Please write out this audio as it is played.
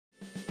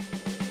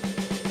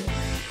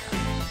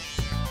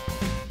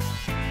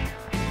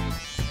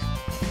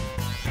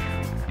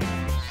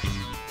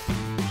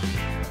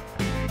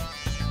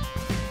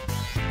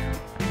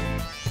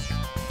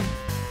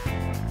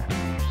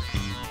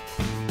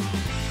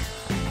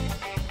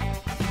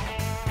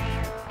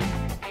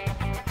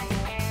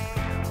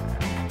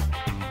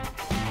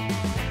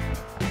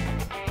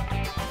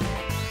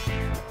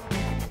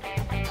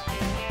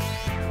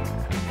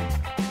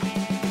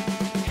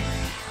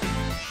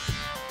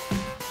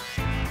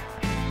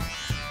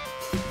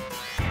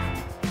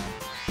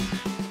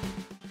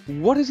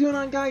What is going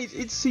on, guys?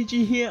 It's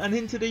CG here, and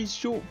in today's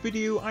short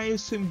video I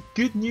have some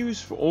good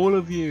news for all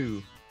of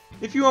you.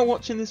 If you are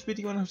watching this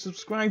video and have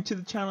subscribed to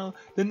the channel,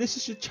 then this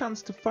is your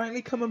chance to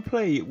finally come and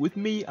play with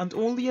me and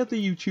all the other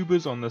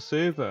YouTubers on the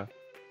server.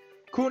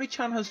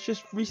 Kortniechan has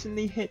just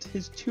recently hit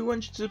his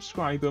 200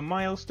 subscriber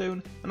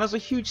milestone, and as a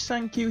huge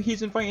thank you,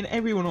 he's inviting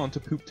everyone on to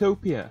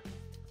Pooptopia.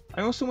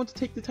 I also want to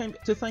take the time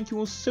to thank you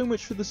all so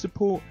much for the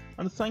support,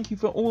 and thank you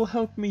for all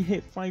helping me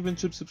hit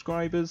 500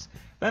 subscribers.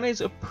 That is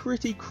a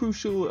pretty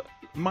crucial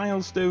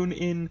milestone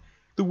in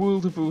the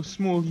world of a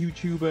small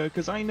YouTuber,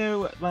 because I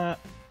know that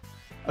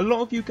a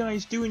lot of you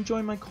guys do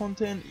enjoy my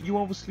content. You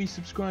obviously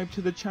subscribe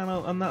to the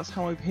channel, and that's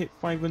how I've hit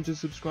 500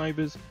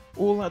 subscribers.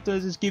 All that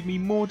does is give me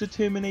more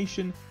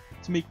determination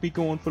to make me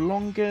go on for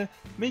longer,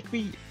 make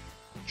me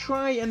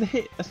try and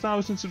hit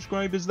 1,000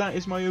 subscribers. That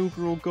is my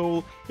overall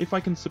goal. If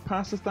I can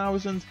surpass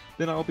 1,000,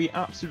 then I'll be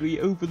absolutely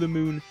over the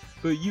moon.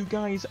 But you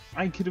guys,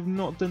 I could have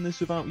not done this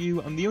without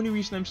you, and the only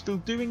reason I'm still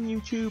doing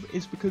YouTube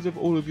is because of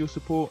all of your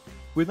support.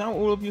 Without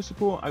all of your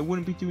support, I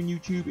wouldn't be doing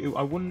YouTube.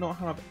 I would not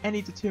have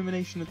any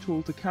determination at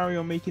all to carry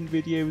on making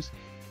videos.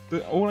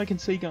 But all I can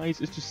say, guys,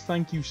 is just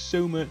thank you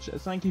so much.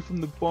 Thank you from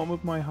the bottom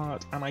of my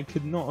heart, and I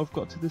could not have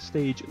got to this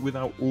stage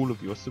without all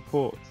of your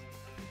support.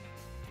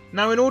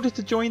 Now, in order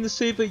to join the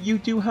server, you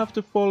do have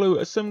to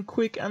follow some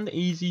quick and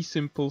easy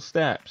simple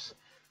steps.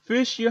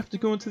 First, you have to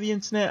go onto the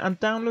internet and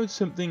download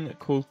something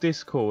called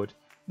Discord.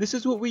 This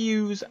is what we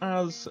use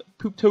as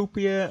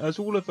Pooptopia, as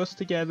all of us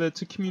together,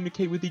 to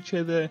communicate with each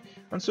other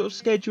and sort of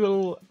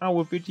schedule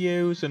our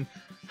videos, and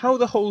how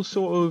the whole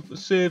sort of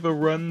server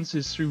runs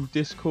is through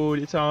Discord.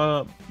 It's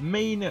our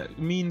main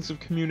means of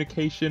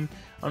communication,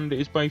 and it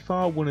is by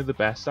far one of the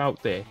best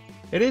out there.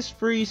 It is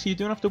free, so you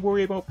don't have to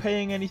worry about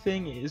paying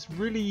anything. It is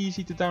really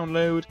easy to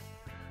download.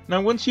 Now,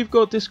 once you've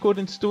got Discord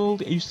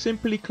installed, you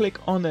simply click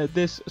on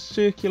this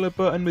circular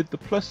button with the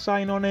plus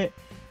sign on it.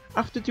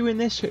 After doing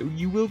this,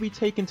 you will be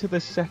taken to the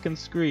second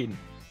screen.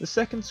 The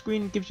second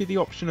screen gives you the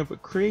option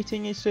of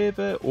creating a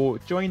server or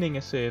joining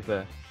a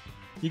server.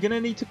 You're going to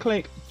need to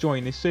click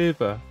join a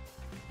server.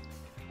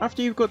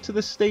 After you've got to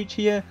this stage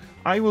here,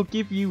 I will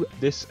give you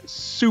this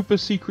super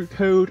secret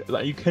code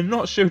that you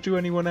cannot show to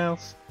anyone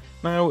else.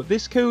 Now,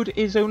 this code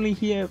is only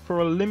here for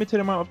a limited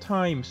amount of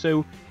time,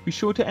 so be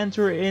sure to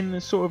enter it in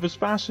sort of as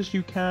fast as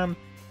you can.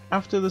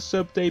 After the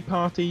sub day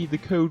party, the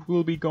code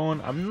will be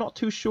gone. I'm not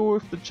too sure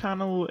if the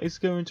channel is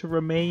going to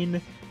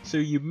remain, so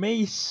you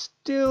may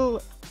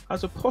still,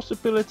 as a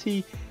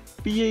possibility,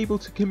 be able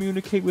to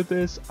communicate with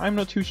us. I'm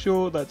not too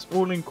sure. That's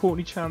all in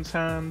Kortniechan's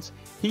hands.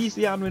 He's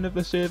the admin of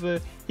the server.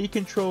 He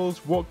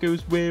controls what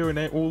goes where and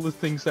all the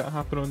things that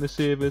happen on the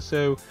server,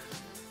 so,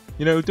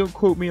 you know, don't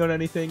quote me on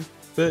anything.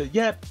 But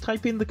yeah,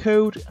 type in the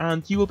code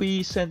and you will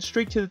be sent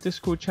straight to the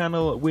Discord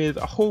channel with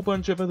a whole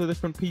bunch of other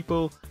different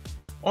people.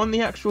 On the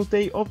actual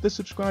day of the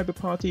subscriber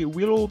party,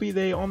 we'll all be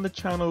there on the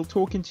channel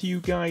talking to you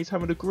guys,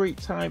 having a great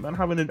time and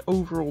having an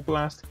overall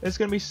blast. It's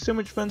going to be so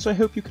much fun, so I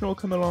hope you can all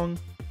come along.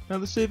 Now,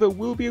 the server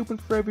will be open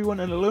for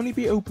everyone, and it'll only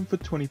be open for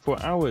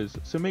 24 hours,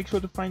 so make sure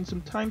to find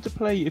some time to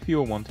play if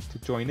you're wanting to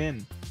join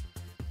in.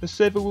 The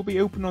server will be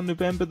open on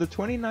November the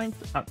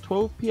 29th at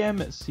 12 PM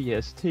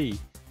CST.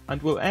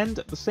 And will end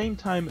at the same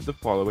time the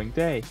following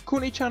day.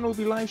 Kortniechan will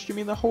be live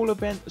streaming the whole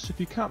event, so if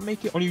you can't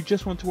make it or you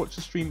just want to watch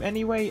the stream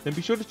anyway, then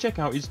be sure to check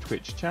out his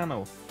Twitch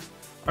channel.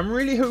 I'm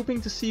really hoping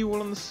to see you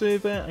all on the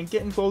server and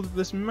get involved with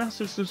this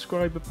massive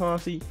subscriber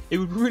party. It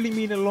would really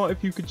mean a lot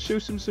if you could show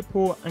some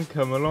support and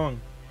come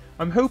along.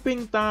 I'm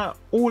hoping that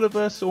all of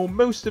us, or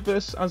most of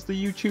us as the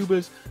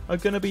YouTubers, are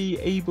going to be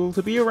able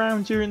to be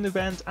around during the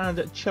event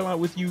and chill out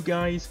with you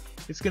guys.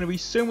 It's going to be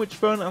so much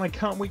fun, and I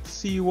can't wait to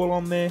see you all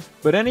on there.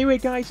 But anyway,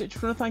 guys, I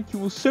just want to thank you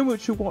all so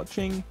much for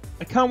watching.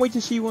 I can't wait to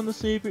see you on the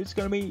server. It's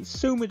going to be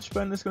so much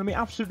fun. It's going to be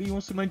absolutely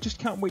awesome. I just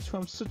can't wait to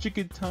have such a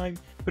good time.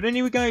 But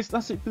anyway, guys,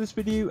 that's it for this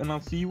video, and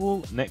I'll see you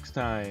all next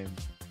time.